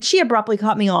She abruptly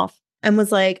cut me off and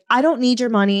was like, I don't need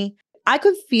your money. I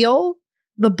could feel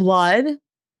the blood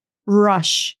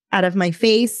rush out of my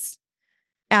face,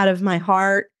 out of my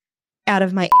heart, out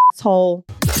of my asshole.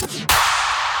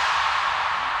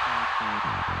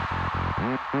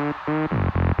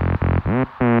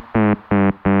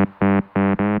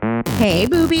 Hey,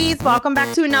 boobies. Welcome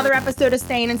back to another episode of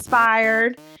Staying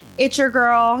Inspired. It's your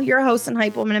girl, your host and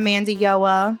hype woman, Amanda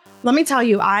Yoa. Let me tell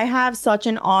you, I have such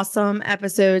an awesome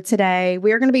episode today.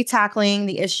 We are going to be tackling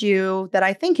the issue that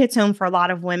I think hits home for a lot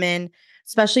of women,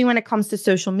 especially when it comes to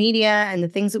social media and the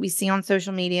things that we see on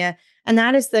social media. And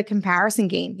that is the comparison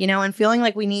game, and feeling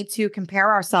like we need to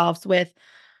compare ourselves with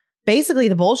basically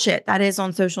the bullshit that is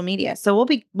on social media. So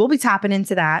we'll be tapping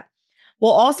into that.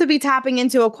 We'll also be tapping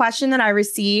into a question that I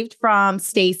received from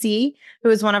Stacy, who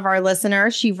is one of our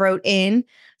listeners. She wrote in.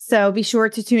 So be sure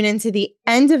to tune into the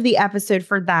end of the episode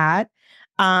for that.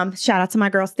 Shout out to my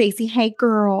girl, Stacy. Hey,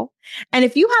 girl. And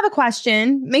if you have a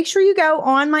question, make sure you go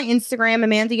on my Instagram,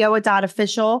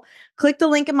 amandayoa.official. Click the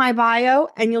link in my bio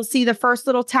and you'll see the first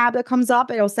little tab that comes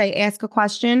up. It'll say ask a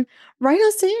question. Write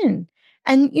us in.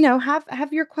 And,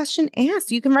 have your question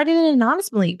asked. You can write it in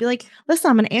anonymously. Be like, listen,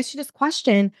 I'm going to ask you this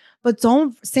question, but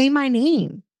don't say my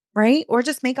name, right? Or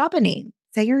just make up a name.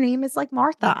 Say your name is like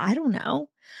Martha. I don't know.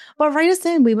 But write us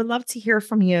in. We would love to hear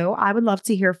from you. I would love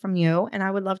to hear from you. And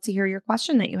I would love to hear your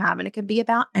question that you have. And it could be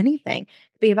about anything.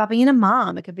 It could be about being a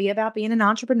mom. It could be about being an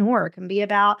entrepreneur. It can be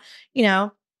about,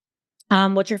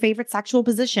 what's your favorite sexual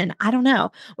position? I don't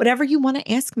know. Whatever you want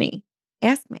to ask me.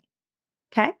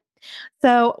 Okay.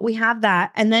 So we have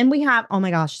that. And then we have, oh my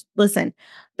gosh, listen,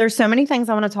 there's so many things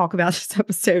I want to talk about this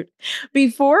episode.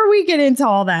 Before we get into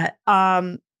all that,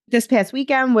 this past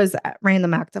weekend was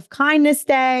Random Act of Kindness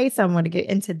Day. So I'm going to get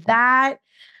into that.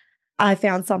 I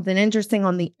found something interesting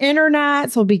on the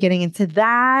internet. So we'll be getting into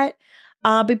that.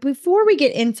 But before we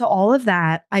get into all of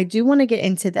that, I do want to get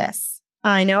into this.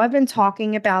 I know I've been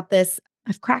talking about this.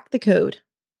 I've cracked the code.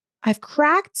 I've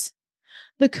cracked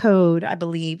the code, I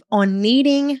believe, on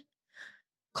needing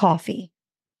coffee.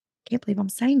 Can't believe I'm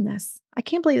saying this. I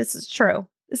can't believe this is true.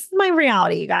 This is my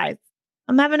reality, you guys.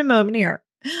 I'm having a moment here.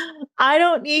 I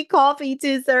don't need coffee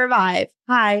to survive.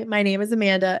 Hi, my name is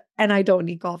Amanda, and I don't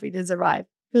need coffee to survive.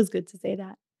 Feels good to say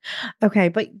that. Okay,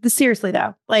 but seriously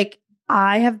though,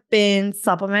 I have been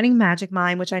supplementing Magic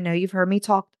Mind, which I know you've heard me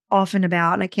talk often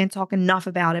about, and I can't talk enough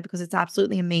about it because it's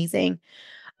absolutely amazing.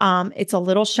 It's a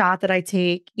little shot that I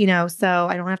take, so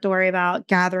I don't have to worry about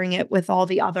gathering it with all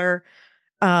the other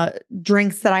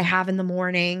drinks that I have in the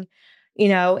morning.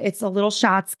 It's a little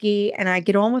shot-ski and I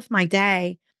get on with my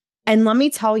day. And let me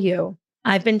tell you,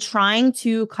 I've been trying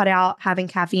to cut out having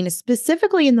caffeine,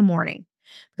 specifically in the morning,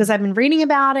 because I've been reading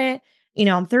about it.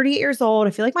 I'm 38 years old. I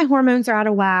feel like my hormones are out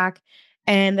of whack.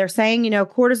 And they're saying,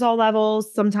 cortisol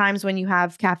levels, sometimes when you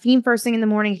have caffeine first thing in the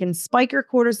morning, you can spike your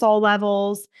cortisol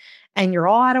levels and you're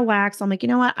all out of whack. So I'm like, you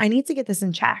know what? I need to get this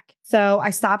in check. So I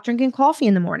stopped drinking coffee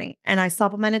in the morning and I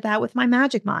supplemented that with my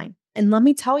Magic Mind. And let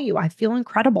me tell you, I feel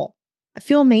incredible. I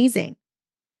feel amazing.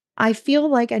 I feel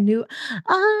like I'm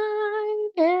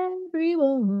every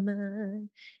woman.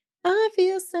 I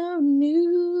feel so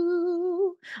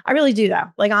new. I really do though.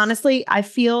 Honestly, I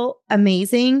feel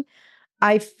amazing.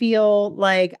 I feel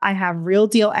like I have real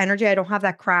deal energy. I don't have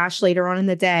that crash later on in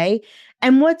the day.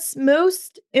 And what's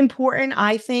most important,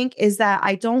 I think, is that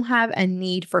I don't have a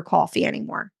need for coffee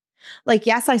anymore.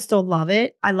 Yes, I still love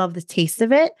it. I love the taste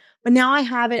of it, but now I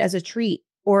have it as a treat,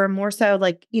 or more so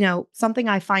something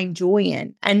I find joy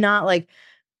in, and not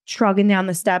trugging down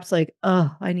the steps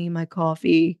oh, I need my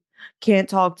coffee. Can't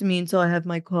talk to me until I have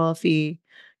my coffee.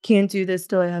 Can't do this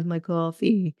till I have my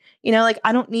coffee.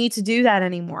 I don't need to do that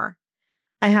anymore.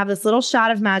 I have this little shot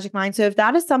of Magic Mind. So if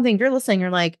that is something you're listening, you're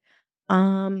like,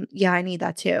 yeah, I need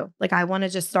that too. I want to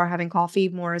just start having coffee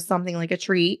more as something like a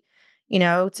treat,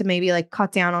 to maybe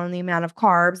cut down on the amount of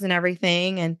carbs and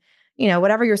everything. And,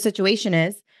 whatever your situation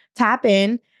is, tap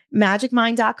in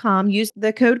magicmind.com, use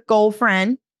the code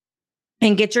GOALFRIEND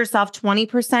and get yourself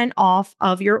 20% off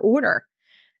of your order.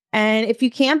 And if you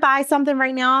can't buy something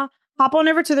right now, hop on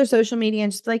over to their social media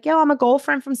and just be like, yo, I'm a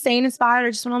GOALFRIEND from Staying Inspired.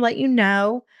 I just want to let you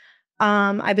know.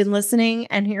 I've been listening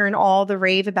and hearing all the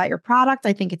rave about your product.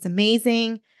 I think it's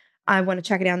amazing. I want to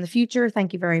check it out in the future.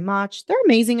 Thank you very much. They're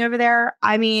amazing over there.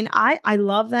 I mean, I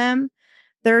love them.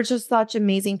 They're just such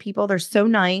amazing people. They're so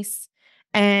nice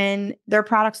and their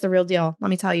product's the real deal. Let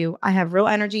me tell you, I have real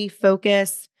energy,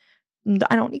 focus.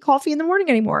 I don't need coffee in the morning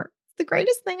anymore. It's the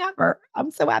greatest thing ever. I'm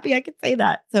so happy I could say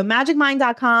that. So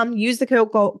magicmind.com, use the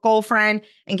code GOALFRIEND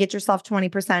and get yourself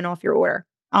 20% off your order.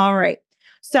 All right.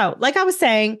 So like I was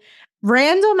saying,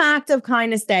 Random Act of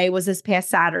Kindness Day was this past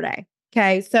Saturday.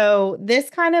 Okay. So this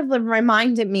kind of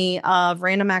reminded me of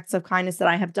random acts of kindness that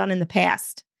I have done in the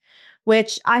past,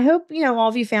 which I hope, all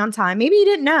of you found time. Maybe you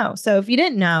didn't know. So if you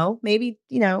didn't know, maybe,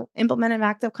 implement an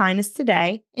act of kindness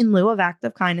today in lieu of act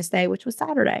of kindness day, which was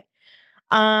Saturday.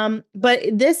 But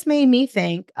this made me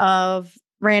think of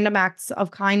random acts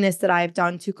of kindness that I've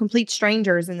done to complete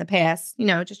strangers in the past,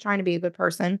 just trying to be a good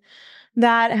person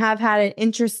that have had an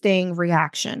interesting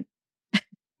reaction.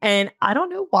 And I don't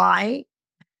know why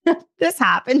this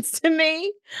happens to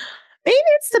me. Maybe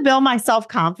it's to build my self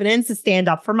confidence, to stand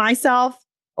up for myself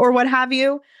or what have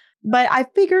you. But I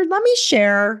figured let me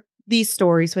share these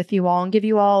stories with you all and give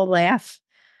you all a laugh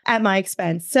at my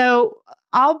expense. So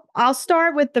I'll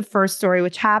start with the first story,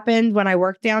 which happened when I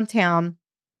worked downtown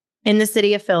in the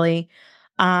city of Philly.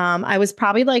 I was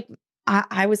probably like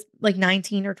I was like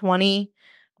 19 or 20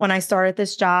 when I started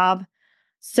this job.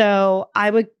 So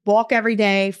I would walk every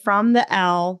day from the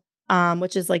L,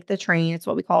 which is like the train. It's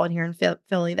what we call it here in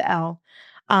Philly, the L.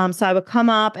 So I would come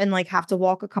up and like have to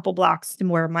walk a couple blocks to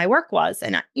where my work was.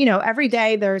 And every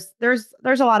day there's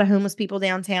a lot of homeless people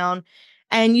downtown,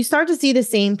 and you start to see the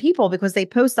same people because they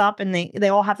post up and they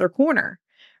all have their corner,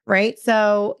 right?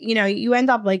 So you end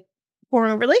up like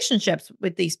forming relationships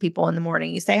with these people in the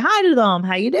morning. You say hi to them.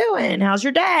 How you doing? How's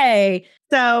your day?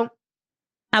 So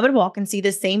I would walk and see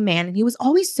the same man, and he was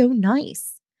always so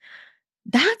nice.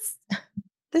 That's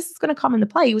this is going to come into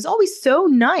play. He was always so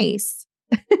nice.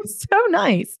 So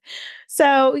nice.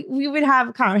 So we would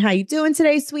have kind of, how you doing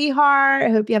today, sweetheart? I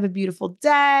hope you have a beautiful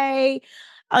day.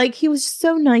 Like, he was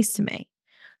so nice to me.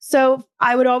 So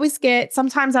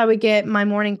sometimes I would get my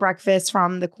morning breakfast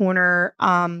from the corner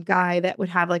guy that would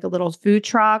have like a little food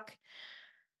truck,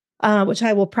 which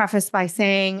I will preface by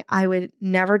saying I would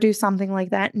never do something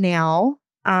like that now.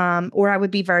 Or I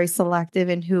would be very selective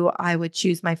in who I would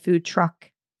choose my food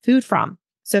truck food from.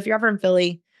 So if you're ever in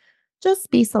Philly, just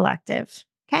be selective.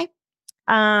 Okay.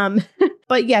 Um,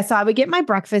 but yeah, so I would get my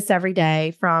breakfast every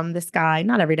day from this guy,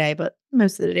 not every day, but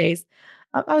most of the days.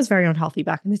 I was very unhealthy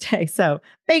back in the day. So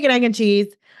bacon, egg, and cheese.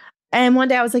 And one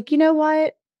day I was like, you know what?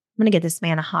 I'm going to get this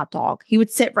man a hot dog. He would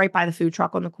sit right by the food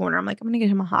truck on the corner. I'm like, I'm going to get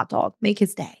him a hot dog, make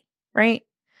his day. Right.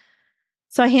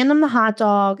 So I hand him the hot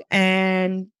dog,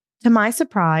 and to my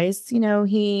surprise,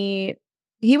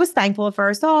 he was thankful at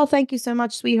first. Oh, thank you so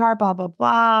much, sweetheart, blah, blah,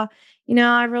 blah.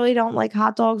 I really don't like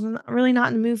hot dogs. I'm really not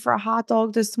in the mood for a hot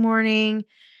dog this morning.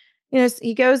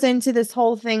 He goes into this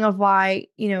whole thing of why,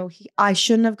 I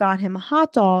shouldn't have got him a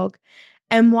hot dog,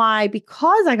 and why,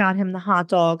 because I got him the hot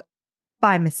dog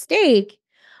by mistake,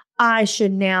 I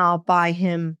should now buy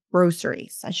him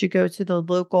groceries. I should go to the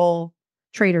local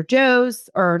Trader Joe's,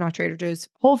 or not Trader Joe's,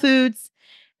 Whole Foods,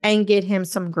 and get him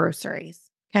some groceries.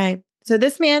 Okay. So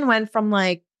this man went from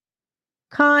like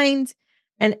kind,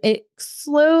 and it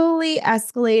slowly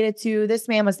escalated to this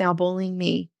man was now bullying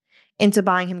me into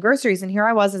buying him groceries. And here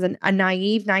I was as a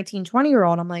naive 19,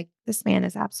 20-year-old. I'm like, this man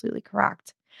is absolutely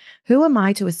correct. Who am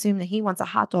I to assume that he wants a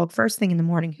hot dog first thing in the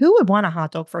morning? Who would want a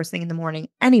hot dog first thing in the morning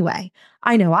anyway?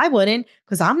 I know I wouldn't,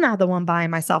 because I'm not the one buying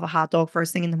myself a hot dog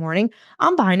first thing in the morning.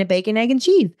 I'm buying a bacon, egg, and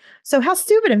cheese. So how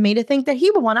stupid of me to think that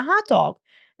he would want a hot dog.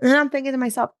 And then I'm thinking to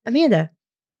myself, Amanda,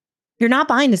 you're not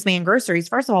buying this man groceries.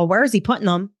 First of all, where is he putting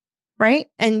them? Right?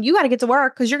 And you got to get to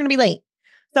work because you're going to be late.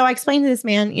 So I explained to this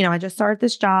man, I just started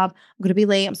this job. I'm going to be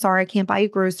late. I'm sorry. I can't buy you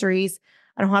groceries.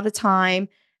 I don't have the time.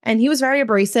 And he was very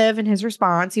abrasive in his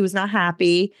response. He was not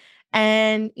happy.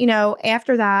 And,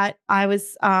 after that, I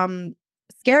was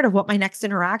scared of what my next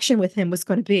interaction with him was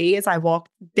going to be as I walked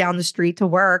down the street to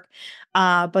work.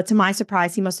 But to my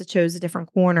surprise, he must have chose a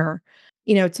different corner,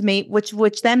 to me,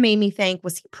 which then made me think,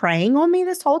 was he preying on me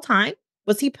this whole time?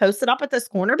 Was he posted up at this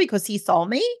corner because he saw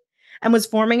me and was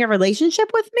forming a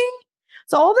relationship with me?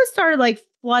 So all this started like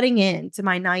flooding into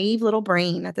my naive little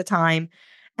brain at the time.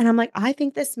 And I'm like, I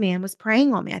think this man was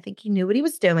preying on me. I think he knew what he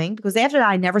was doing, because after that,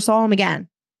 I never saw him again.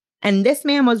 And this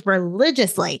man was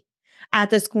religiously at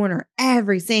this corner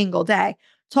every single day,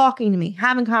 talking to me,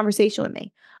 having conversation with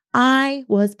me. I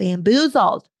was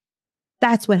bamboozled.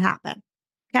 That's what happened.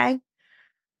 Okay.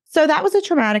 So that was a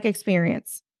traumatic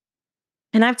experience.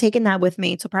 And I've taken that with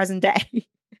me to present day.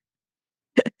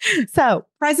 So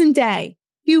present day,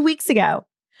 a few weeks ago,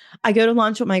 I go to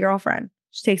lunch with my girlfriend.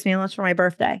 She takes me to lunch for my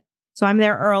birthday. So I'm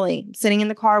there early, sitting in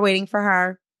the car waiting for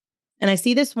her. And I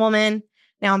see this woman.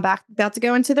 Now I'm about to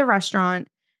go into the restaurant.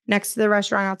 Next to the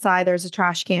restaurant outside, there's a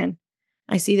trash can.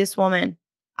 I see this woman.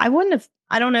 I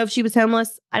don't know if she was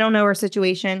homeless. I don't know her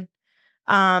situation.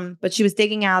 But she was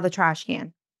digging out of the trash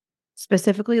can,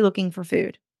 specifically looking for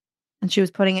food. And she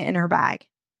was putting it in her bag.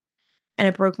 And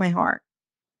it broke my heart.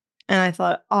 And I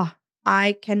thought, oh,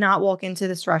 I cannot walk into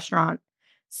this restaurant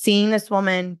seeing this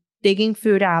woman digging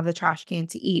food out of the trash can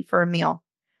to eat for a meal.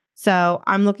 So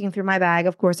I'm looking through my bag.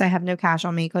 Of course, I have no cash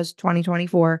on me because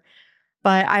 2024.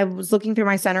 But I was looking through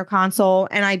my center console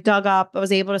and I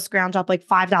was able to scrounge up like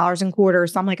 $5 in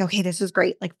quarters. So I'm like, okay, this is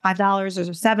great. Like $5. There's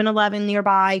a 7-Eleven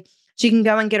nearby. She can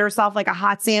go and get herself like a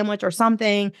hot sandwich or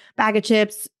something, bag of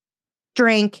chips,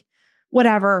 drink,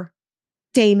 whatever.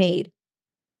 Day made.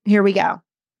 Here we go.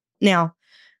 Now,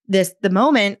 the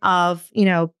moment of,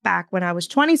 back when I was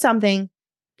 20 something,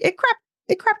 it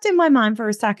crept in my mind for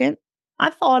a second.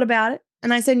 I thought about it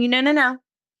and I said, no.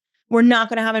 We're not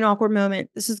going to have an awkward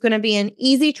moment. This is going to be an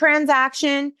easy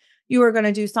transaction. You are going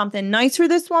to do something nice for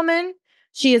this woman.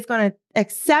 She is going to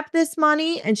accept this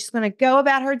money and she's going to go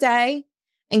about her day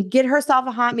and get herself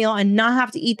a hot meal and not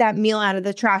have to eat that meal out of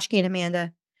the trash can,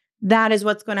 Amanda. That is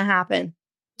what's going to happen.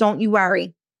 Don't you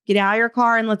worry. Get out of your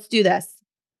car and let's do this.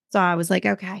 So I was like,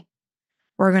 okay,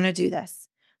 we're going to do this.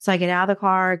 So I get out of the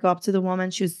car, I go up to the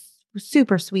woman. She was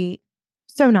super sweet,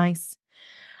 so nice.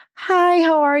 Hi,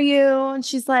 how are you? And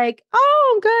she's like,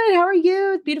 oh, I'm good. How are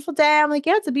you? It's a beautiful day. I'm like,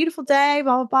 yeah, it's a beautiful day,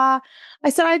 blah, blah, blah. I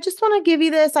said, I just want to give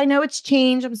you this. I know it's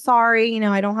changed. I'm sorry.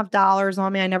 I don't have dollars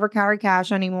on me. I never carry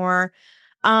cash anymore.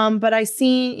 But I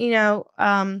seen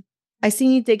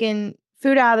you digging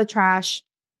food out of the trash.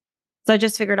 So I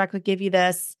just figured I could give you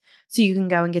this so you can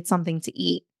go and get something to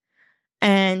eat.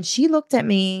 And she looked at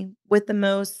me with the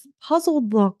most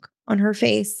puzzled look on her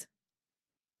face,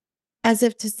 as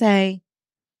if to say,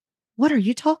 what are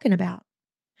you talking about?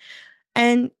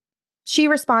 And she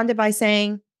responded by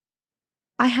saying,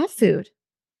 I have food.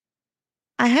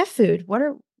 I have food.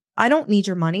 I don't need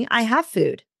your money. I have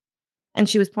food. And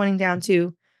she was pointing down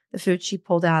to the food she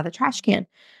pulled out of the trash can.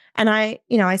 And I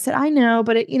said, I know,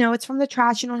 but it's from the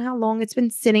trash. You don't know how long it's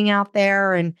been sitting out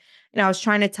there. And, I was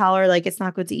trying to tell her, like, it's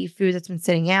not good to eat food that's been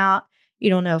sitting out. You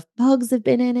don't know if bugs have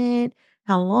been in it,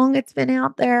 how long it's been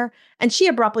out there. And she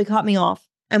abruptly cut me off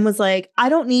and was like, I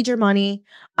don't need your money.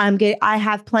 I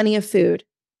have plenty of food.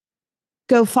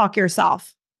 Go fuck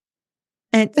yourself.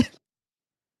 And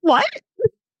what?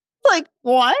 Like,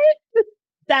 what?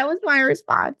 That was my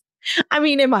response. I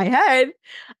mean, in my head,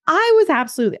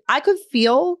 I could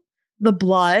feel the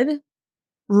blood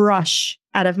rush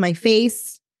out of my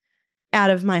face, out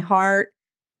of my heart,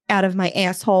 out of my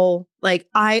asshole. Like,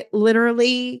 I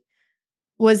literally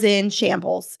was in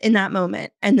shambles in that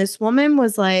moment. And this woman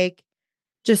was like,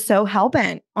 just so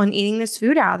hell-bent on eating this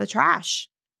food out of the trash.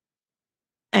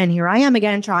 And here I am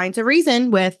again trying to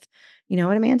reason with, you know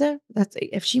what, Amanda?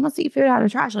 If she wants to eat food out of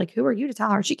the trash, like, who are you to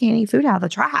tell her she can't eat food out of the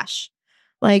trash?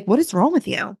 Like, what is wrong with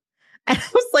you? And I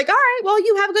was like, all right, well,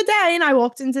 you have a good day. And I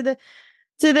walked into the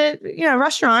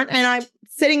restaurant and I'm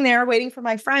sitting there waiting for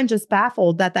my friend, just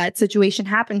baffled that situation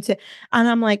happened and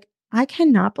I'm like, I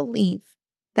cannot believe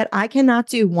that I cannot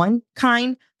do one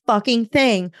kind fucking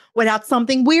thing without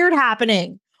something weird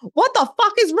happening. What the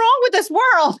fuck is wrong with this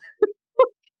world?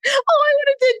 All I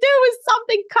wanted to do was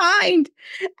something kind.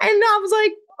 And I was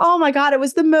like, oh my God, it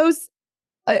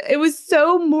was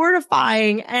so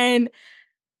mortifying. And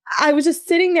I was just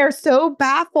sitting there so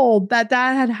baffled that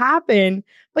had happened.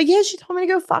 But yeah, she told me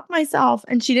to go fuck myself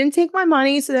and she didn't take my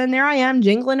money. So then there I am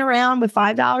jingling around with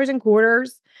 $5 in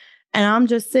quarters. And I'm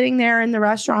just sitting there in the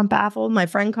restaurant baffled. My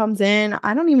friend comes in.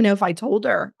 I don't even know if I told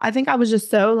her. I think I was just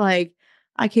so like,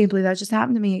 I can't believe that just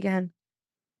happened to me again.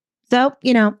 So,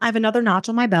 I have another notch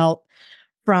on my belt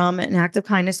from an act of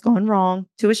kindness gone wrong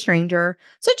to a stranger.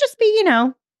 So just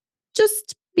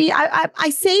be, I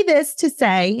say this to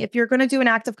say, if you're going to do an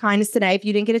act of kindness today, if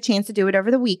you didn't get a chance to do it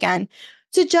over the weekend,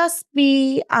 to just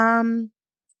be,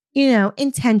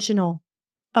 intentional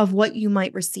of what you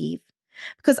might receive.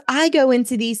 Because I go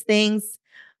into these things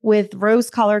with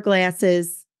rose-colored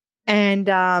glasses. And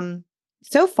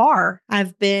so far,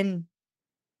 I've been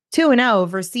 2-0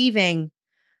 of receiving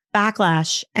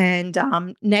backlash and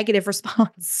negative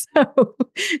response. So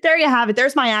there you have it.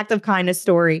 There's my act of kindness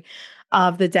story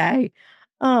of the day.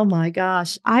 Oh my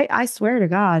gosh. I swear to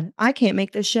God, I can't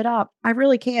make this shit up. I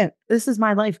really can't. This is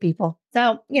my life, people.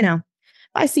 So, if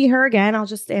I see her again, I'll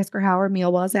just ask her how her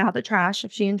meal was out of the trash,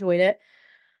 if she enjoyed it.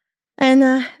 And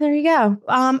there you go.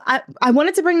 I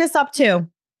wanted to bring this up too.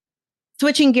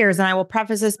 Switching gears, and I will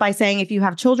preface this by saying if you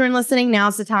have children listening,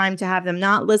 now's the time to have them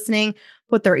not listening,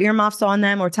 put their earmuffs on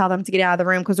them or tell them to get out of the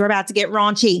room because we're about to get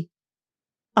raunchy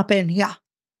up in here.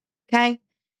 Okay?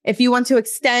 If you want to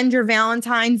extend your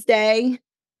Valentine's Day,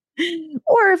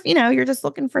 or if, you're just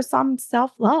looking for some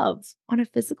self-love on a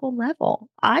physical level,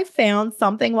 I found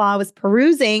something while I was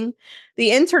perusing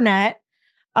the internet,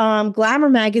 Glamour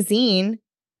magazine,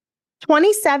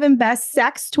 27 best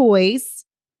sex toys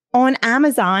on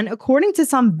Amazon, according to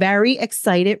some very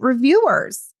excited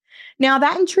reviewers. Now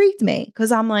that intrigued me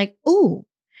because I'm like, ooh,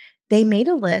 they made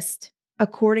a list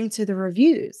according to the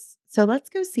reviews. So let's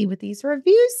go see what these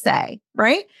reviews say,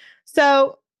 right?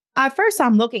 So at first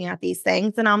I'm looking at these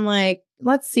things and I'm like,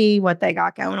 let's see what they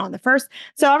got going on.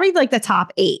 So I'll read like the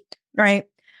top 8, right?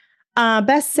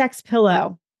 Best sex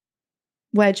pillow,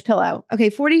 wedge pillow. Okay,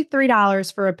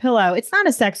 $43 for a pillow. It's not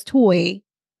a sex toy.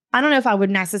 I don't know if I would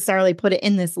necessarily put it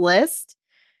in this list.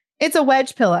 It's a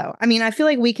wedge pillow. I mean, I feel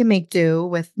like we can make do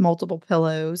with multiple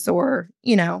pillows or,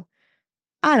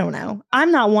 I don't know.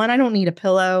 I'm not one. I don't need a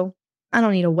pillow. I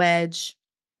don't need a wedge.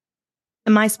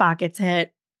 And my spot gets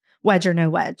hit, wedge or no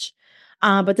wedge.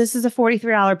 But this is a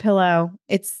 $43 pillow.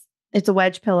 It's a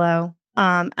wedge pillow.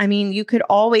 I mean, you could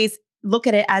always look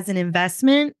at it as an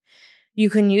investment. You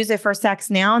can use it for sex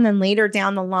now, and then later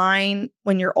down the line,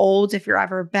 when you're old, if you're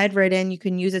ever bedridden, you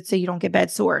can use it so you don't get bed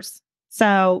sores.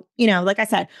 So, like I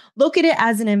said, look at it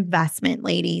as an investment,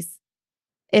 ladies,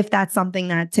 if that's something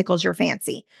that tickles your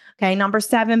fancy. Okay, number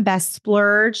 7, best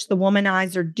splurge, the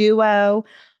Womanizer Duo.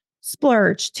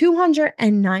 Splurge,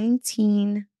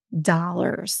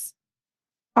 $219.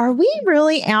 Are we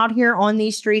really out here on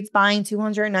these streets buying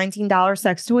 $219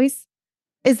 sex toys?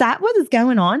 Is that what is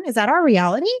going on? Is that our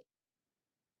reality?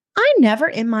 I never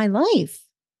in my life.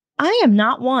 I am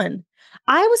not one.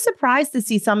 I was surprised to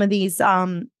see some of these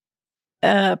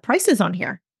prices on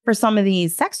here for some of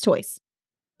these sex toys.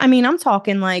 I mean, I'm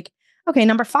talking like, okay,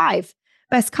 number 5,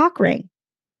 best cock ring.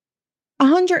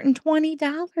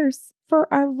 $120 for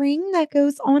a ring that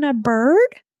goes on a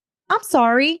bird? I'm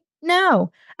sorry.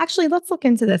 No. Actually, let's look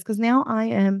into this because now I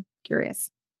am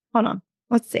curious. Hold on.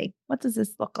 Let's see. What does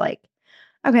this look like?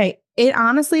 Okay. It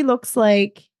honestly looks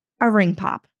like a ring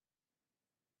pop.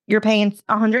 You're paying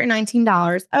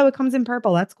 $119. Oh, it comes in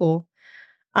purple. That's cool.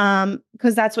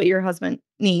 Because that's what your husband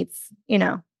needs,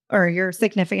 or your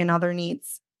significant other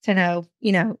needs to know,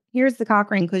 here's the cock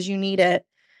ring because you need it.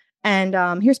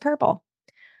 And here's purple.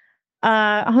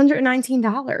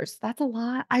 $119. That's a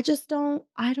lot. I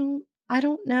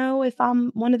don't know if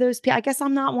I'm one of those people. I guess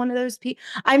I'm not one of those people.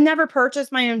 I've never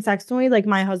purchased my own sex toy. Like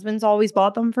my husband's always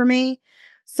bought them for me.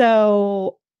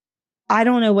 So I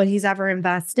don't know what he's ever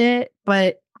invested,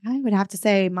 but I would have to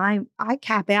say I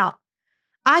cap out.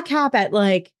 I cap at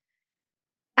like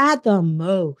at the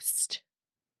most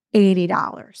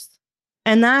 $80.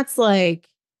 And that's like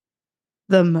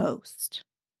the most.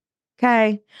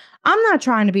 Okay. I'm not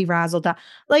trying to be razzled out.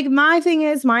 Like my thing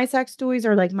is my sex toys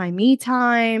are like my me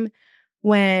time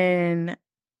when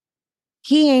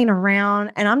he ain't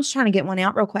around and I'm just trying to get one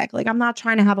out real quick. Like I'm not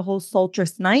trying to have a whole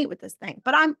sultrous night with this thing,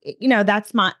 but I'm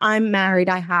married.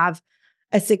 I have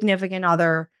a significant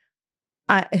other.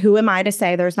 Who am I to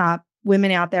say there's not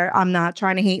women out there? I'm not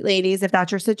trying to hate ladies. If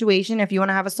that's your situation, if you want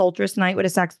to have a sultrous night with a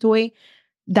sex toy,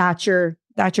 that's your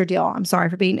deal. I'm sorry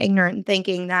for being ignorant and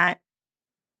thinking that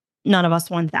none of us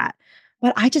want that.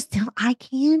 But I just don't, I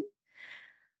can't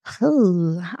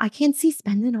see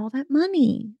spending all that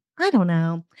money. I don't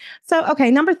know. So,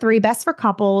 okay, number 3, best for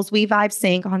couples, WeVibe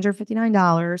Sync,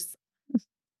 $159.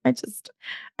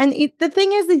 The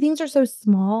thing is, the things are so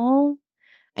small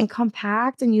and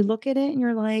compact, and you look at it and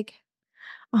you're like,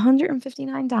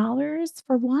 $159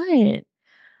 for what?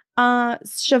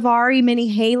 Shivari Mini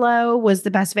Halo was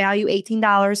the best value,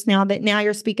 $18. Now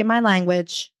you're speaking my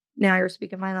language.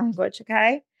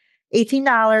 Okay?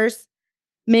 $18.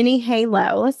 Mini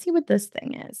Halo. Let's see what this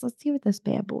thing is. Let's see what this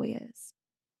bad boy is.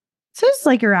 So it's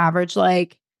like your average,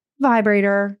 like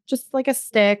vibrator, just like a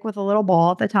stick with a little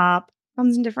ball at the top.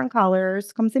 Comes in different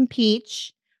colors. Comes in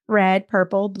peach, red,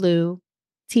 purple, blue,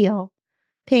 teal,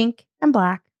 pink, and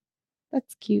black.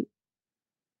 That's cute.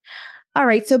 All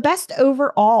right. So best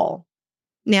overall.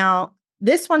 Now,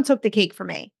 this one took the cake for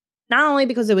me. Not only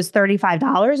because it was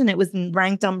 $35 and it was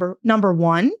ranked number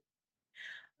 1,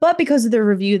 but because of the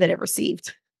review that it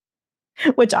received,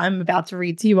 which I'm about to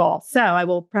read to you all. So I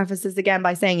will preface this again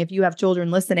by saying if you have children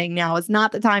listening, now is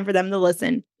not the time for them to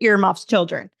listen. Earmuffs,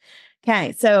 children.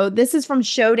 Okay, so this is from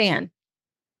Shodan.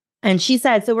 And she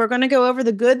said, so we're going to go over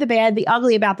the good, the bad, the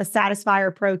ugly about the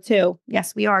Satisfyer Pro 2.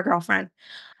 Yes, we are, girlfriend.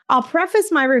 I'll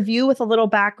preface my review with a little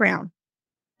background.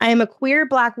 I am a queer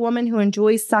Black woman who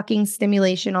enjoys sucking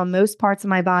stimulation on most parts of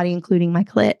my body, including my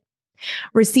clit.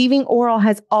 Receiving oral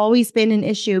has always been an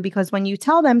issue because when you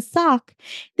tell them suck,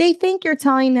 they think you're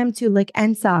telling them to lick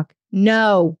and suck.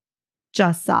 No,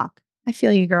 just suck. I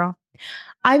feel you, girl.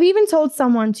 I've even told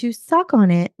someone to suck on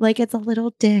it like it's a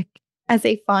little dick as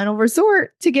a final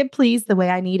resort to get pleased the way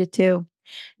I needed to.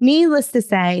 Needless to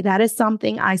say, that is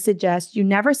something I suggest you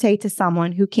never say to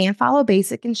someone who can't follow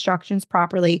basic instructions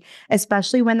properly,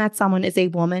 especially when that someone is a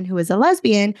woman who is a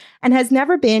lesbian and has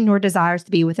never been nor desires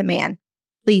to be with a man.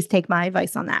 Please take my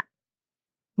advice on that.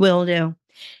 Will do.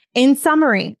 In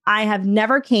summary, I have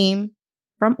never came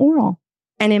from oral.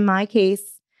 And in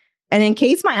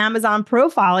case my Amazon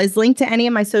profile is linked to any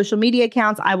of my social media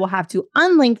accounts, I will have to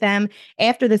unlink them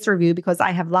after this review because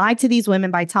I have lied to these women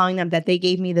by telling them that they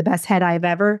gave me the best head I've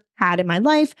ever had in my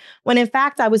life, when in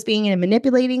fact I was being a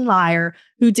manipulating liar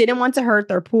who didn't want to hurt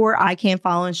their poor I can't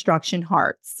follow instruction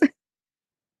hearts.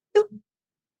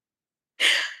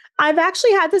 I've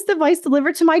actually had this device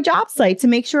delivered to my job site to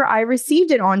make sure I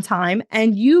received it on time.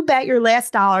 And you bet your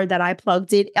last dollar that I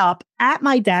plugged it up at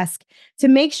my desk to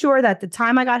make sure that the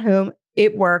time I got home,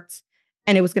 it worked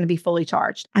and it was going to be fully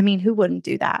charged. I mean, who wouldn't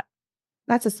do that?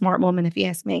 That's a smart woman, if you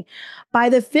ask me. By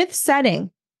the fifth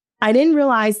setting, I didn't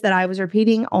realize that I was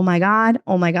repeating, oh my God,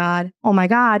 oh my God, oh my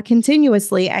God,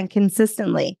 continuously and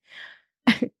consistently.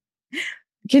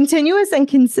 Continuous and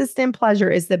consistent pleasure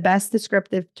is the best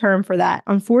descriptive term for that.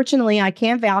 Unfortunately, I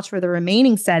can't vouch for the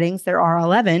remaining settings. There are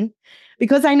 11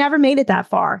 because I never made it that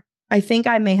far. I think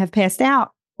I may have passed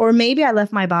out, or maybe I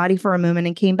left my body for a moment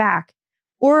and came back,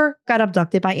 or got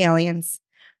abducted by aliens.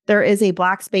 There is a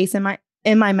black space in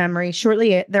my memory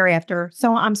shortly thereafter,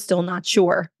 so I'm still not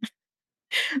sure.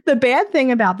 The bad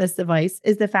thing about this device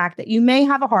is the fact that you may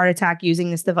have a heart attack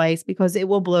using this device because it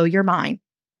will blow your mind.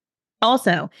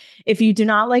 Also, if you do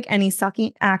not like any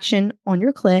sucking action on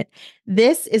your clit,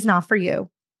 this is not for you.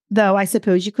 Though I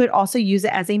suppose you could also use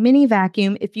it as a mini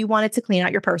vacuum if you wanted to clean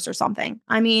out your purse or something.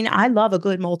 I mean, I love a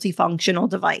good multifunctional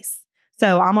device.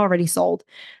 So I'm already sold.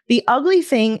 The ugly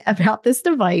thing about this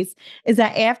device is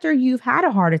that after you've had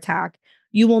a heart attack,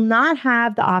 you will not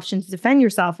have the option to defend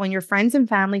yourself when your friends and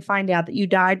family find out that you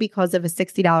died because of a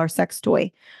 $60 sex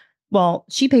toy. Well,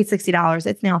 she paid $60.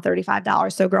 It's now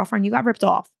 $35. So girlfriend, you got ripped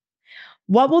off.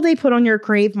 What will they put on your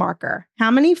grave marker?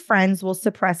 How many friends will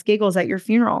suppress giggles at your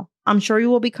funeral? I'm sure you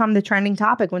will become the trending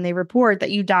topic when they report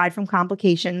that you died from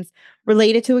complications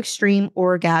related to extreme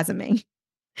orgasming.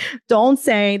 Don't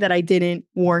say that I didn't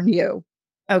warn you.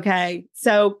 Okay.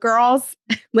 So girls,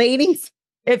 ladies,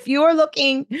 if you are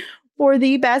looking for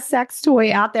the best sex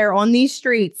toy out there on these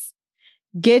streets,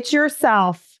 get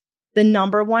yourself the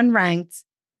 #1 ranked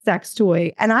sex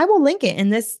toy. And I will link it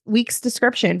in this week's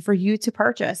description for you to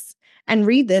purchase. And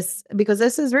read this because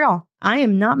this is real. I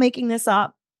am not making this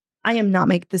up. I am not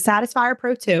making the Satisfyer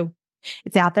Pro 2.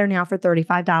 It's out there now for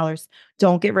 $35.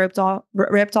 Don't get ripped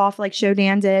off like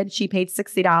Shodan did. She paid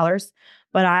 $60,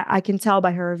 but I can tell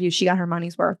by her review she got her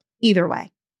money's worth either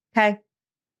way. Okay.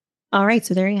 All right.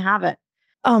 So there you have it.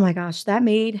 Oh my gosh, that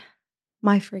made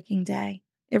my freaking day.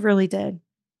 It really did.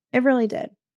 It really did.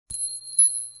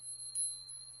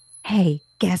 Hey,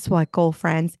 guess what,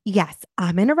 girlfriends? Yes,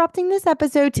 I'm interrupting this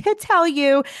episode to tell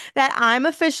you that I'm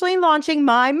officially launching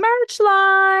my merch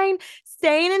line.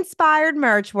 Staying Inspired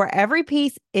merch, where every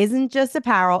piece isn't just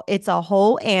apparel, it's a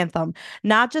whole anthem.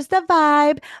 Not just a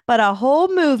vibe, but a whole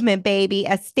movement, baby.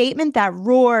 A statement that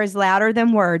roars louder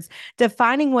than words,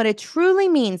 defining what it truly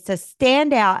means to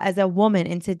stand out as a woman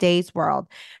in today's world.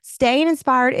 Staying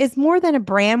Inspired is more than a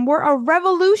brand. We're a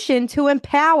revolution to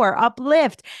empower,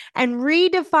 uplift, and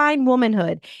redefine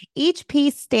womanhood. Each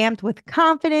piece stamped with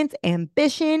confidence,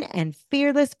 ambition, and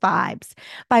fearless vibes.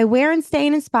 By wearing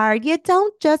Staying Inspired, you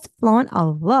don't just flaunt a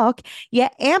look, you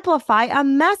amplify a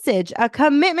message, a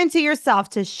commitment to yourself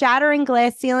to shattering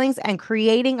glass ceilings and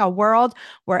creating a world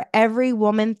where every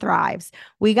woman thrives.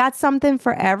 We got something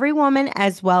for every woman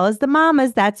as well as the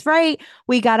mamas. That's right.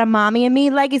 We got a Mommy and Me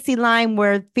legacy line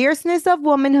where fierceness of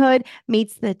womanhood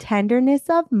meets the tenderness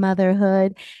of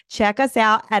motherhood. Check us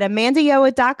out at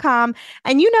amandayoa.com.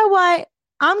 And you know what?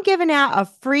 I'm giving out a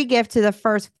free gift to the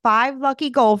first 5 lucky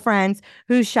girlfriends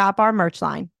who shop our merch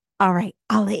line. All right,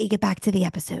 I'll let you get back to the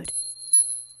episode.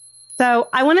 So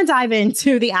I want to dive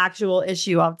into the actual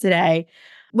issue of today,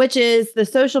 which is the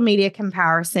social media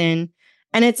comparison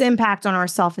and its impact on our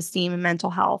self-esteem and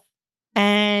mental health.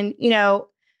 And, you know,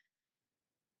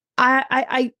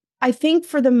 I think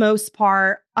for the most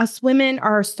part, us women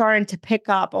are starting to pick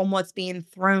up on what's being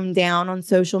thrown down on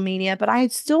social media. But I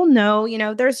still know, you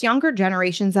know, there's younger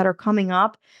generations that are coming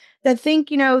up that think,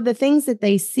 you know, the things that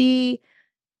they see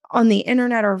on the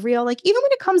internet are real. Like even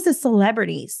when it comes to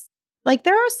celebrities, like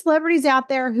there are celebrities out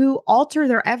there who alter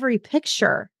their every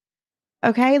picture.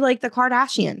 Okay. Like the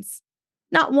Kardashians,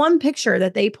 not one picture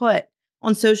that they put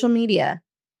on social media,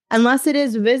 unless it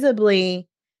is visibly,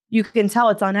 you can tell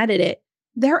it's unedited.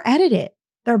 They're edited.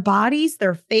 Their bodies,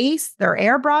 their face, they're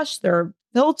airbrushed, they're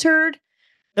filtered.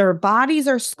 Their bodies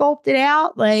are sculpted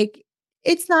out. Like,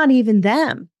 it's not even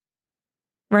them.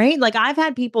 Right? Like, I've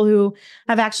had people who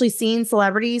have actually seen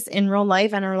celebrities in real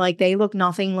life and are like, they look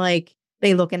nothing like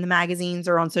they look in the magazines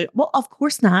or on social. Well, of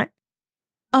course not.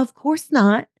 Of course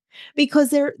not. Because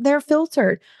they're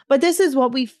filtered. But this is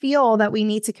what we feel that we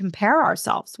need to compare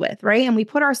ourselves with, right? And we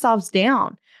put ourselves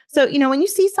down. So, when you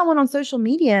see someone on social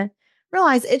media,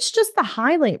 realize it's just the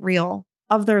highlight reel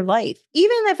of their life.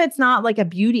 Even if it's not like a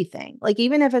beauty thing. Like,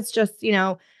 even if it's just,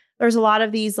 there's a lot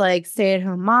of these like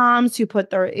stay-at-home moms who put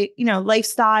their,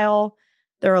 lifestyle.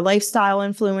 They're a lifestyle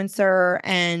influencer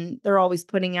and they're always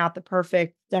putting out the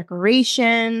perfect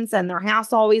decorations and their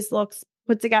house always looks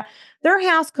put together. Their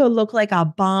house could look like a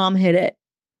bomb hit it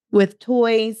with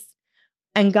toys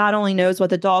and God only knows what.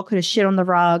 The dog could have shit on the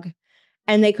rug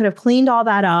and they could have cleaned all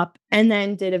that up and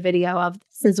then did a video of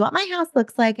this is what my house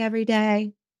looks like every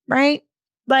day. Right?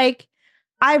 Like,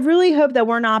 I really hope that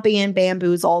we're not being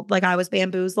bamboozled like I was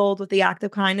bamboozled with the act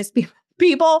of kindness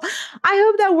people. I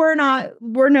hope that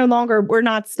we're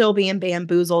not still being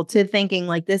bamboozled to thinking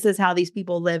like this is how these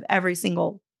people live every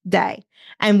single day.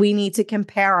 And we need to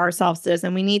compare ourselves to this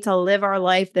and we need to live our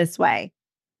life this way.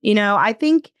 I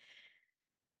think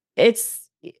I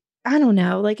don't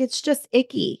know, like it's just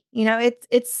icky.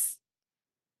 It's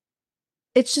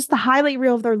just the highlight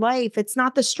reel of their life. It's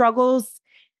not the struggles,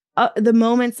 the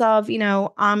moments of,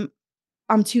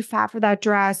 I'm too fat for that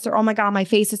dress or, oh my God, my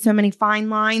face has so many fine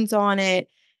lines on it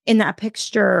in that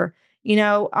picture.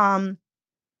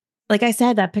 Like I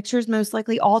said, that picture is most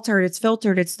likely altered. It's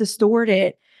filtered. It's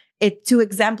distorted. It to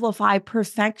exemplify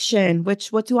perfection,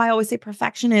 which what do I always say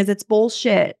perfection is? It's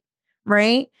bullshit,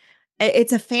 right?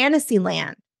 It's a fantasy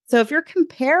land. So if you're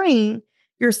comparing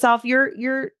yourself,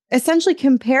 you're essentially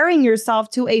comparing yourself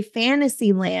to a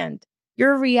fantasy land,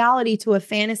 your reality to a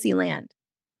fantasy land.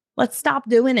 Let's stop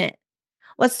doing it.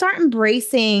 Let's start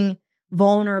embracing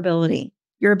vulnerability,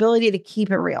 your ability to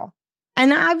keep it real.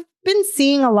 And I've been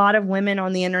seeing a lot of women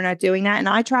on the internet doing that. And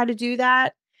I try to do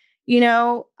that,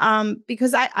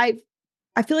 because I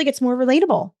feel like it's more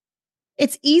relatable.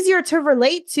 It's easier to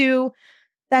relate to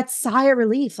that sigh of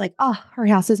relief. Like, oh, her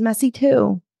house is messy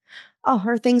too. Oh,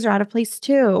 her things are out of place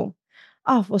too.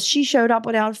 Oh, well, she showed up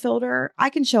without a filter. I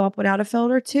can show up without a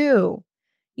filter too.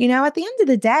 At the end of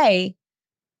the day,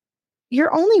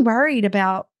 you're only worried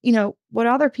about, what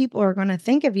other people are going to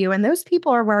think of you. And those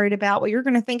people are worried about what you're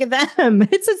going to think of them.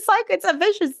 It's a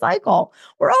vicious cycle.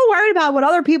 We're all worried about what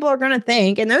other people are going to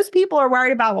think. And those people are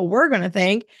worried about what we're going to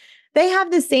think. They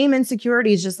have the same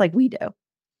insecurities just like we do.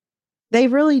 They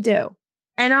really do.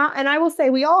 And I will say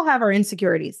we all have our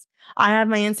insecurities. I have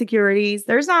my insecurities.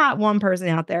 There's not one person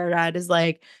out there that is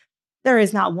like, there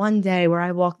is not one day where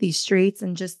I walk these streets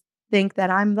and just think that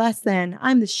I'm less than.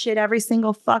 I'm the shit every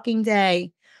single fucking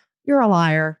day. You're a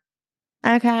liar.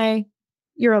 Okay?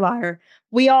 You're a liar.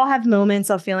 We all have moments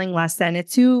of feeling less than.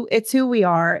 It's who we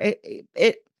are.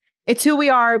 It's who we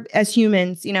are as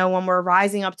humans, when we're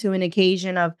rising up to an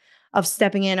occasion of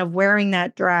stepping in, of wearing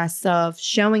that dress, of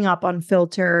showing up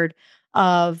unfiltered,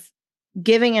 of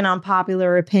giving an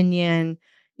unpopular opinion.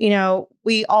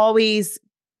 We always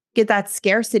get that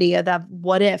scarcity of that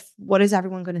what is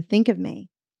everyone going to think of me?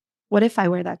 What if I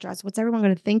wear that dress? What's everyone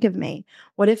going to think of me?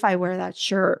 What if I wear that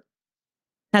shirt?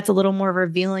 That's a little more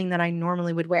revealing than I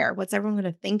normally would wear. What's everyone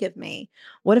going to think of me?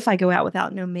 What if I go out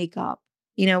without no makeup?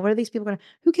 What are these people going to,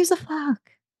 who gives a fuck?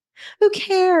 Who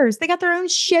cares? They got their own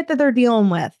shit that they're dealing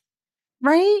with,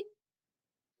 right?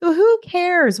 So who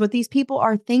cares what these people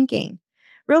are thinking?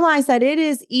 Realize that it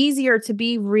is easier to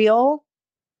be real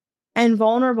and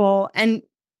vulnerable. And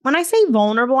when I say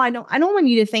vulnerable, I don't want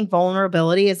you to think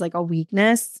vulnerability is like a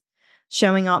weakness,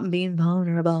 showing up and being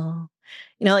vulnerable.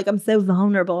 Like I'm so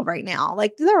vulnerable right now.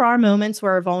 Like there are moments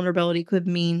where vulnerability could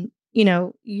mean,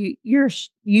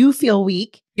 you feel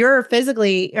weak. You're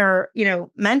physically or,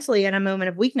 mentally in a moment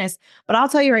of weakness. But I'll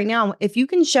tell you right now, if you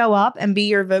can show up and be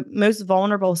your most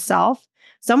vulnerable self,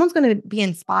 someone's going to be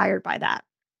inspired by that.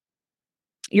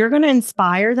 You're going to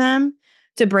inspire them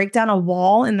to break down a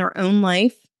wall in their own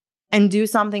life and do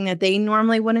something that they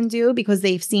normally wouldn't do because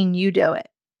they've seen you do it.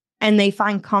 And they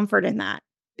find comfort in that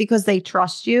because they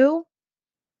trust you.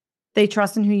 They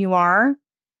trust in who you are.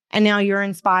 And now you're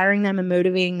inspiring them and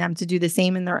motivating them to do the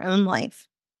same in their own life.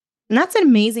 And that's an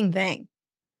amazing thing.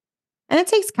 And it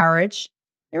takes courage.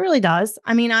 It really does.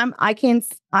 I mean,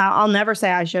 I'll never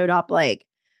say I showed up like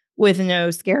with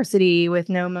no scarcity, with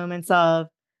no moments of,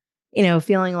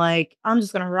 feeling like I'm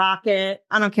just going to rock it.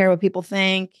 I don't care what people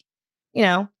think. We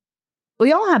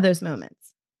all have those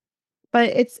moments. But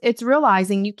it's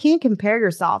realizing you can't compare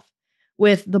yourself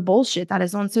with the bullshit that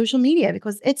is on social media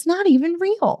because it's not even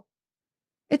real.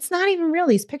 It's not even real.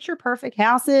 These picture perfect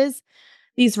houses,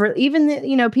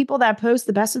 even people that post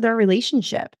the best of their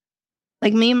relationship.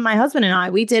 Like me and my husband and I,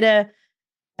 we did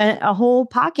a whole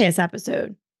podcast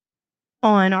episode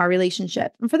on our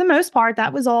relationship. And for the most part,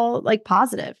 that was all like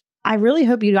positive. I really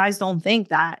hope you guys don't think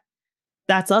that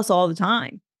that's us all the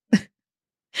time,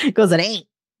 because it ain't.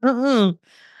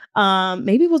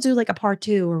 Maybe we'll do like a part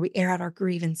 2 where we air out our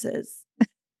grievances.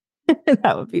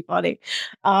 That would be funny.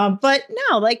 But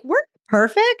no, like, we're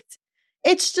perfect.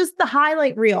 It's just the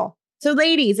highlight reel. So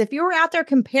ladies, if you're out there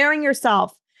comparing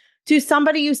yourself to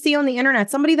somebody you see on the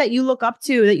internet, somebody that you look up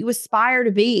to, that you aspire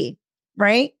to be,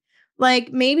 right?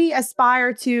 Like, maybe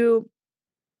aspire to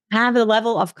have the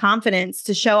level of confidence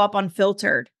to show up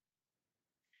unfiltered.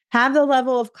 Have the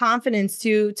level of confidence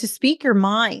to speak your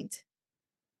mind.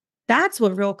 That's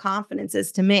what real confidence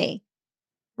is to me,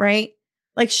 right?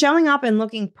 Like, showing up and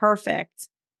looking perfect.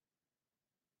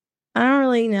 I don't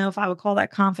really know if I would call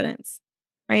that confidence,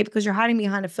 right? Because you're hiding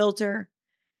behind a filter.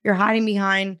 You're hiding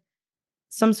behind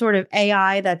some sort of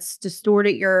AI that's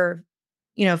distorted your,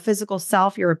 physical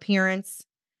self, your appearance.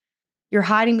 You're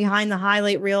hiding behind the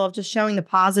highlight reel of just showing the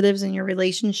positives in your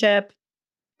relationship.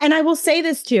 And I will say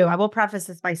this too. I will preface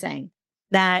this by saying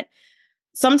that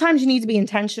sometimes you need to be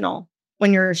intentional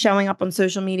when you're showing up on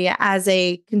social media as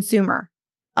a consumer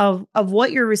of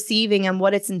what you're receiving and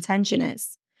what its intention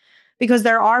is. Because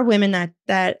there are women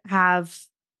that have,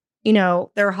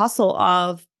 their hustle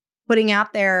of putting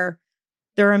out their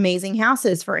amazing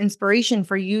houses for inspiration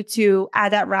for you to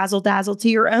add that razzle dazzle to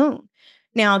your own.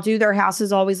 Now, do their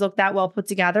houses always look that well put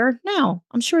together? No,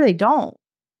 I'm sure they don't.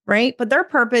 Right. But their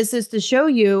purpose is to show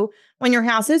you, when your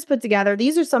house is put together,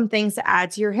 these are some things to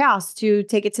add to your house to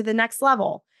take it to the next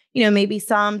level. Maybe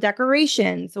some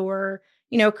decorations or,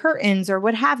 curtains or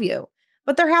what have you.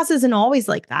 But their house isn't always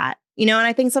like that. And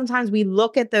I think sometimes we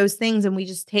look at those things and we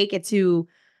just take it to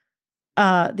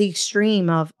the extreme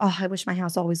of, oh, I wish my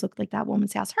house always looked like that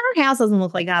woman's house. Her house doesn't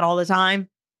look like that all the time.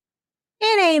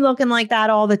 It ain't looking like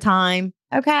that all the time.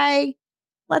 Okay.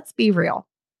 Let's be real.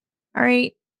 All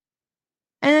right.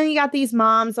 And then you got these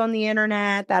moms on the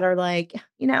internet that are like,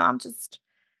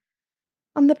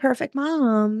 I'm the perfect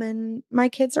mom and my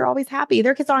kids are always happy.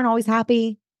 Their kids aren't always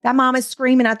happy. That mom is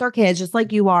screaming at their kids just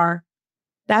like you are.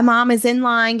 That mom is in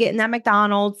line getting that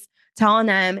McDonald's, telling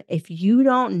them, if you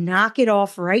don't knock it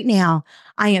off right now,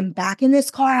 I am backing this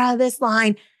car out of this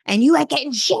line and you ain't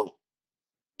getting shit.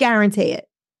 Guarantee it.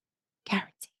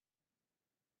 Guarantee.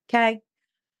 Okay.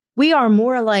 We are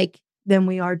more alike than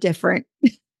we are different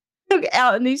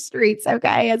out in these streets.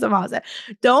 Okay. As a mom said,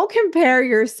 don't compare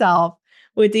yourself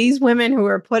with these women who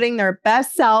are putting their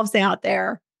best selves out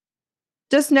there.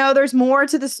 Just know there's more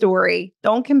to the story.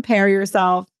 Don't compare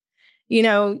yourself.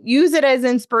 Use it as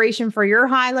inspiration for your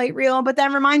highlight reel, but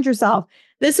then remind yourself,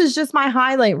 this is just my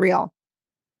highlight reel.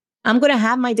 I'm going to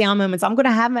have my down moments. I'm going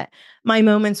to have my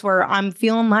moments where I'm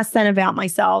feeling less than about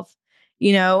myself,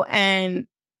 and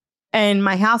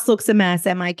my house looks a mess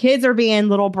and my kids are being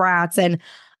little brats. And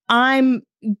I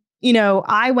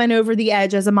went over the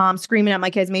edge as a mom screaming at my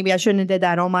kids. Maybe I shouldn't have did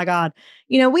that. Oh my God.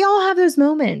 We all have those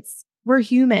moments. We're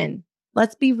human.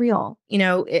 Let's be real.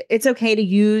 It's okay to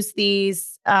use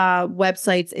these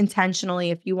websites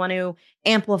intentionally if you want to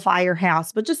amplify your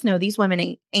house. But just know these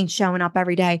women ain't showing up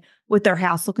every day with their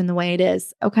house looking the way it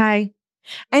is. Okay.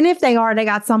 And if they are, they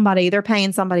got somebody, they're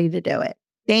paying somebody to do it.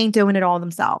 They ain't doing it all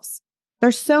themselves.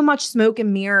 There's so much smoke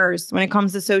and mirrors when it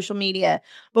comes to social media.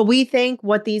 But we think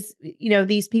what these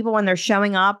people, when they're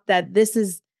showing up, that this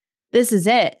is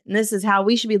it. And this is how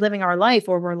we should be living our life,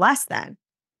 or we're less than.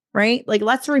 Right? Like,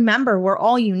 let's remember we're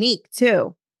all unique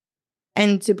too.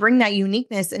 And to bring that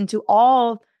uniqueness into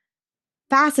all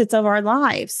facets of our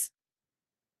lives,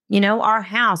 our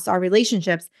house, our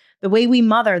relationships, the way we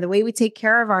mother, the way we take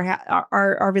care of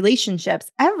our relationships,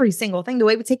 every single thing, the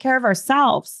way we take care of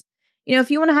ourselves.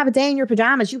 If you want to have a day in your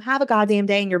pajamas, you have a goddamn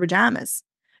day in your pajamas.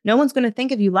 No one's going to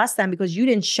think of you less than because you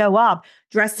didn't show up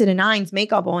dressed to the nines,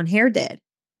 makeup on, hair did.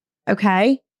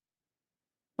 Okay?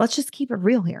 Let's just keep it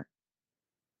real here.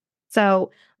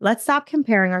 So let's stop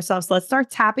comparing ourselves. Let's start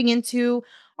tapping into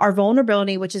our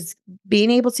vulnerability, which is being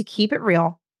able to keep it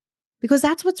real, because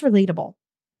that's what's relatable.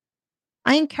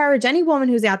 I encourage any woman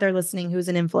who's out there listening, who's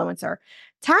an influencer,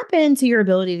 tap into your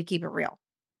ability to keep it real.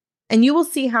 And you will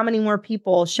see how many more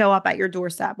people show up at your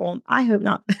doorstep. Well, I hope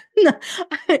not.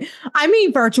 I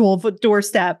mean virtual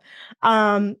doorstep,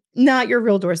 not your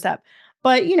real doorstep.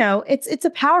 But, it's a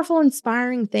powerful,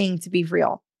 inspiring thing to be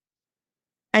real.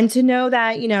 And to know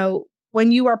that,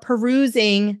 when you are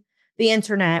perusing the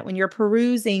internet, when you're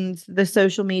perusing the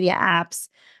social media apps,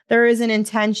 there is an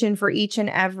intention for each and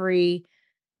every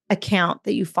account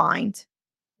that you find.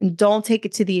 And don't take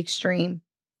it to the extreme.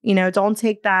 Don't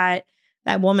take that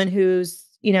woman who's,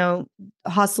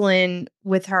 hustling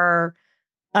with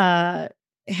uh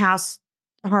house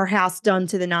her house done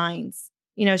to the nines.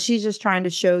 She's just trying to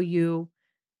show you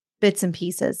bits and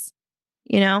pieces,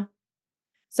 you know?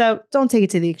 So don't take it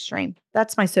to the extreme.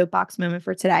 That's my soapbox moment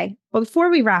for today. But before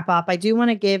we wrap up, I do want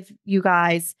to give you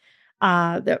guys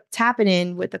tapping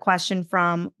in with the question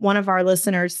from one of our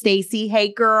listeners, Stacy.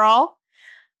 Hey, girl.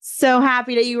 So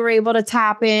happy that you were able to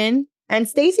tap in. And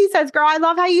Stacy says, girl, I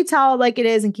love how you tell it like it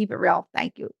is and keep it real.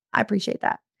 Thank you. I appreciate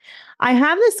that. I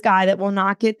have this guy that will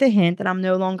not get the hint that I'm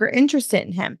no longer interested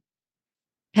in him.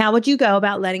 How would you go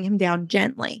about letting him down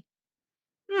gently?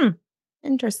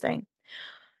 Interesting.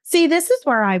 See, this is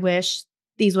where I wish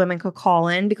these women could call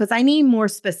in because I need more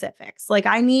specifics. Like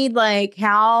I need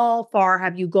how far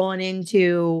have you gone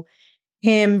into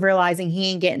him realizing he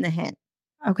ain't getting the hint?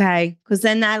 Okay. Because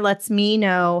then that lets me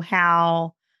know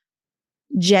how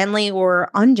gently or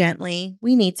ungently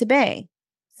we need to be.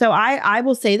 So I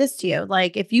will say this to you.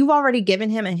 Like if you've already given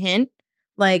him a hint,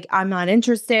 like I'm not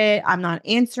interested, I'm not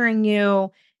answering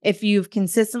you. If you've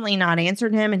consistently not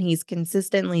answered him and he's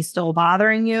consistently still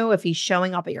bothering you, if he's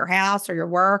showing up at your house or your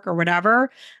work or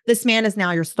whatever, this man is now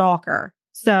your stalker.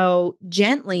 So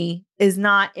gently is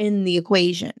not in the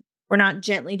equation. We're not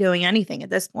gently doing anything at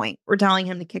this point. We're telling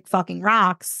him to kick fucking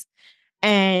rocks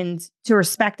and to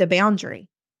respect a boundary.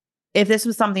 If this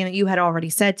was something that you had already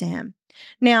said to him.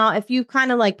 Now, if you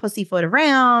kind of pussyfoot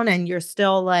around and you're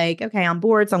still like, okay, I'm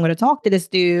bored, so I'm going to talk to this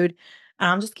dude.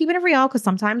 I'm just keeping it real because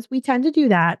sometimes we tend to do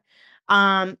that.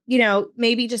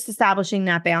 Maybe just establishing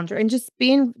that boundary and just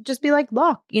be like,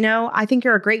 look, I think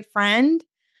you're a great friend.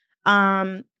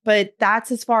 But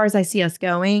that's as far as I see us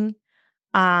going.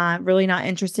 Really not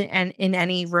interested in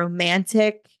any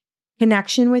romantic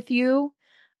connection with you.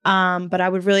 But I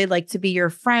would really like to be your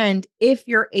friend if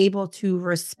you're able to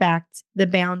respect the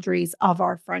boundaries of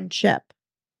our friendship.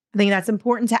 I think that's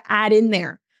important to add in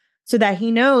there so that he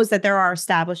knows that there are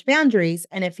established boundaries.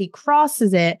 And if he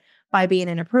crosses it by being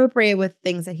inappropriate with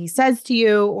things that he says to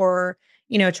you or,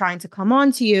 trying to come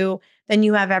on to you, then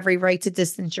you have every right to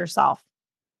distance yourself.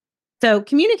 So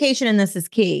communication in this is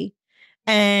key.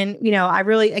 And,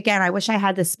 I wish I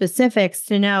had the specifics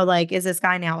to know, is this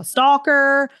guy now a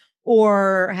stalker?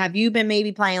 Or have you been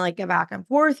maybe playing a back and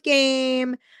forth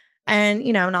game? And,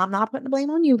 no, I'm not putting the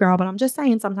blame on you, girl, but I'm just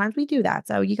saying sometimes we do that.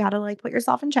 So you got to put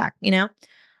yourself in check,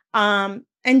 and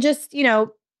just,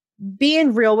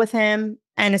 being real with him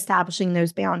and establishing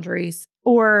those boundaries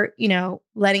or,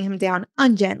 letting him down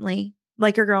ungently,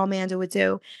 like your girl Amanda would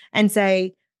do and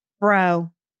say,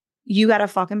 bro, you got a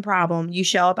fucking problem. You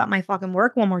show up at my fucking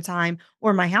work one more time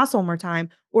or my house one more time.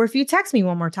 Or if you text me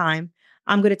one more time,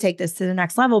 I'm going to take this to the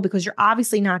next level because you're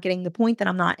obviously not getting the point that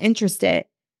I'm not interested.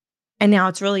 And now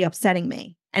it's really upsetting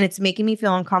me and it's making me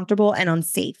feel uncomfortable and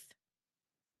unsafe.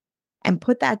 And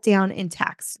put that down in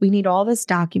text. We need all this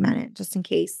documented just in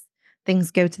case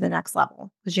things go to the next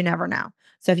level because you never know.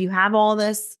 So if you have all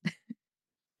this,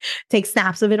 take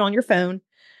snaps of it on your phone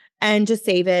and just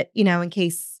save it, in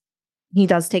case he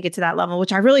does take it to that level,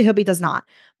 which I really hope he does not.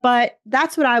 But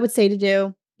that's what I would say to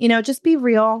do. Just be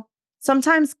real.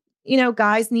 Sometimes,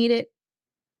 guys need it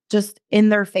just in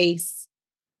their face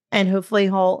and hopefully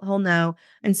he'll know.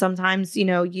 And sometimes,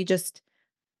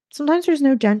 sometimes there's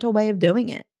no gentle way of doing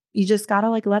it. You just got to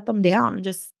let them down and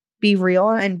just be real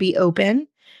and be open.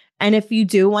 And if you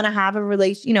do want to have a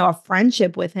a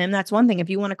friendship with him, that's one thing. If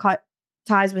you want to cut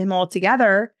ties with him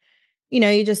altogether,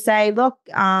 you just say, look,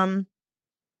 I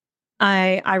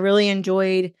really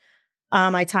enjoyed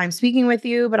my time speaking with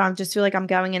you, but I just feel like I'm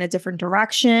going in a different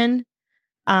direction.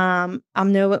 I'm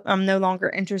no longer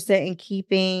interested in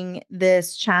keeping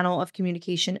this channel of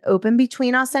communication open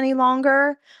between us any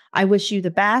longer. I wish you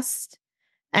the best.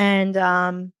 And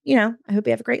I hope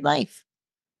you have a great life.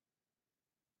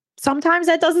 Sometimes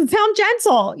that doesn't sound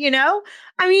gentle,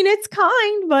 I mean, it's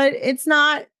kind, but it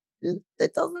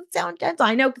doesn't sound gentle.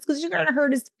 I know because you're going to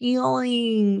hurt his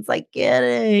feelings. Get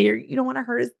it. You don't want to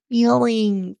hurt his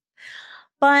feelings.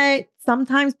 But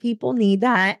sometimes people need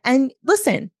that. And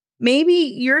listen, maybe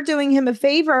you're doing him a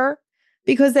favor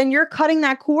because then you're cutting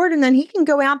that cord and then he can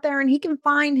go out there and he can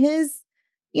find his,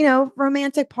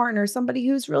 romantic partner, somebody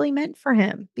who's really meant for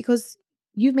him because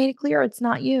you've made it clear it's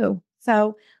not you.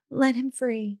 So let him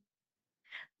free.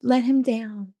 Let him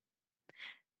down.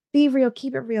 Be real,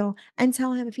 keep it real, and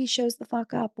tell him if he shows the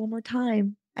fuck up one more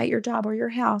time at your job or your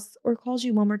house or calls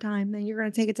you one more time, then you're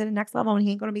going to take it to the next level and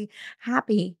he ain't going to be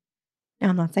happy. Now,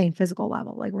 I'm not saying physical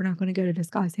level. We're not going to go to this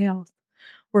guy's house.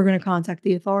 We're going to contact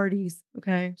the authorities.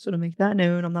 Okay. So to make that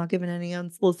known, I'm not giving any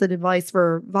unsolicited advice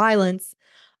for violence.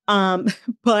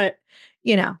 But,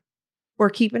 we're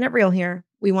keeping it real here.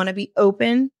 We want to be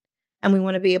open and we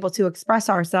want to be able to express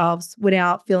ourselves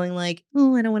without feeling like,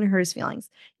 oh, I don't want to hurt his feelings.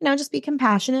 Just be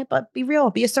compassionate, but be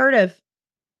real, be assertive.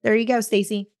 There you go,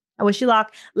 Stacey. I wish you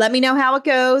luck. Let me know how it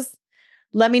goes.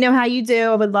 Let me know how you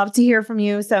do. I would love to hear from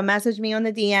you. So message me on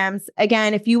the DMs.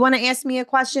 Again, if you want to ask me a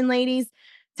question, ladies,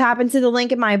 tap into the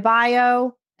link in my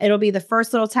bio. It'll be the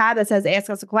first little tab that says ask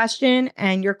us a question,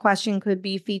 and your question could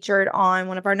be featured on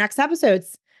one of our next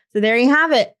episodes. So there you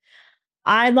have it.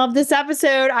 I love this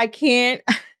episode. I can't.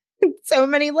 So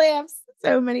many laughs.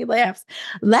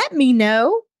 Let me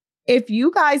know if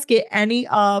you guys get any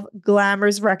of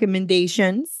Glamour's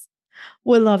recommendations.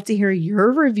 Would love to hear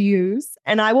your reviews.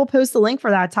 And I will post the link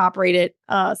for that top rated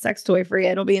sex toy for you.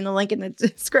 It'll be in the link in the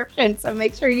description. So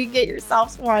make sure you get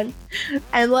yourselves one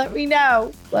and let me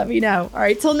know. All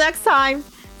right. Till next time,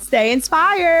 stay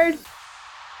inspired.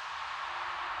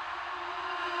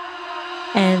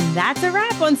 And that's a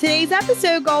wrap on today's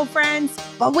episode, girlfriends.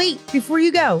 But wait, before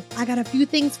you go, I got a few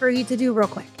things for you to do real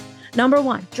quick. Number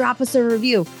 1, drop us a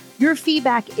review. Your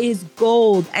feedback is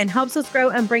gold and helps us grow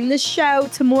and bring this show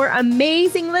to more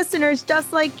amazing listeners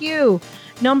just like you.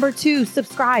 Number 2,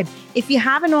 subscribe. If you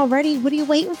haven't already, what are you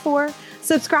waiting for?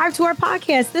 Subscribe to our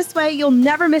podcast. This way, you'll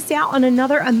never miss out on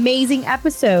another amazing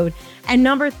episode. And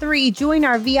number 3, join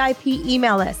our VIP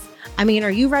email list.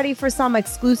 Are you ready for some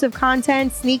exclusive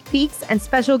content, sneak peeks, and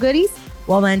special goodies?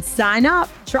 Well, then sign up.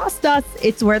 Trust us.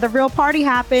 It's where the real party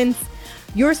happens.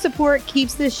 Your support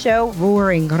keeps this show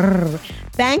roaring.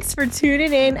 Thanks for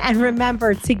tuning in. And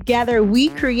remember, together we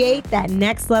create that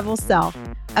next level self.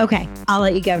 Okay, I'll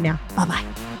let you go now.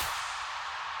 Bye-bye.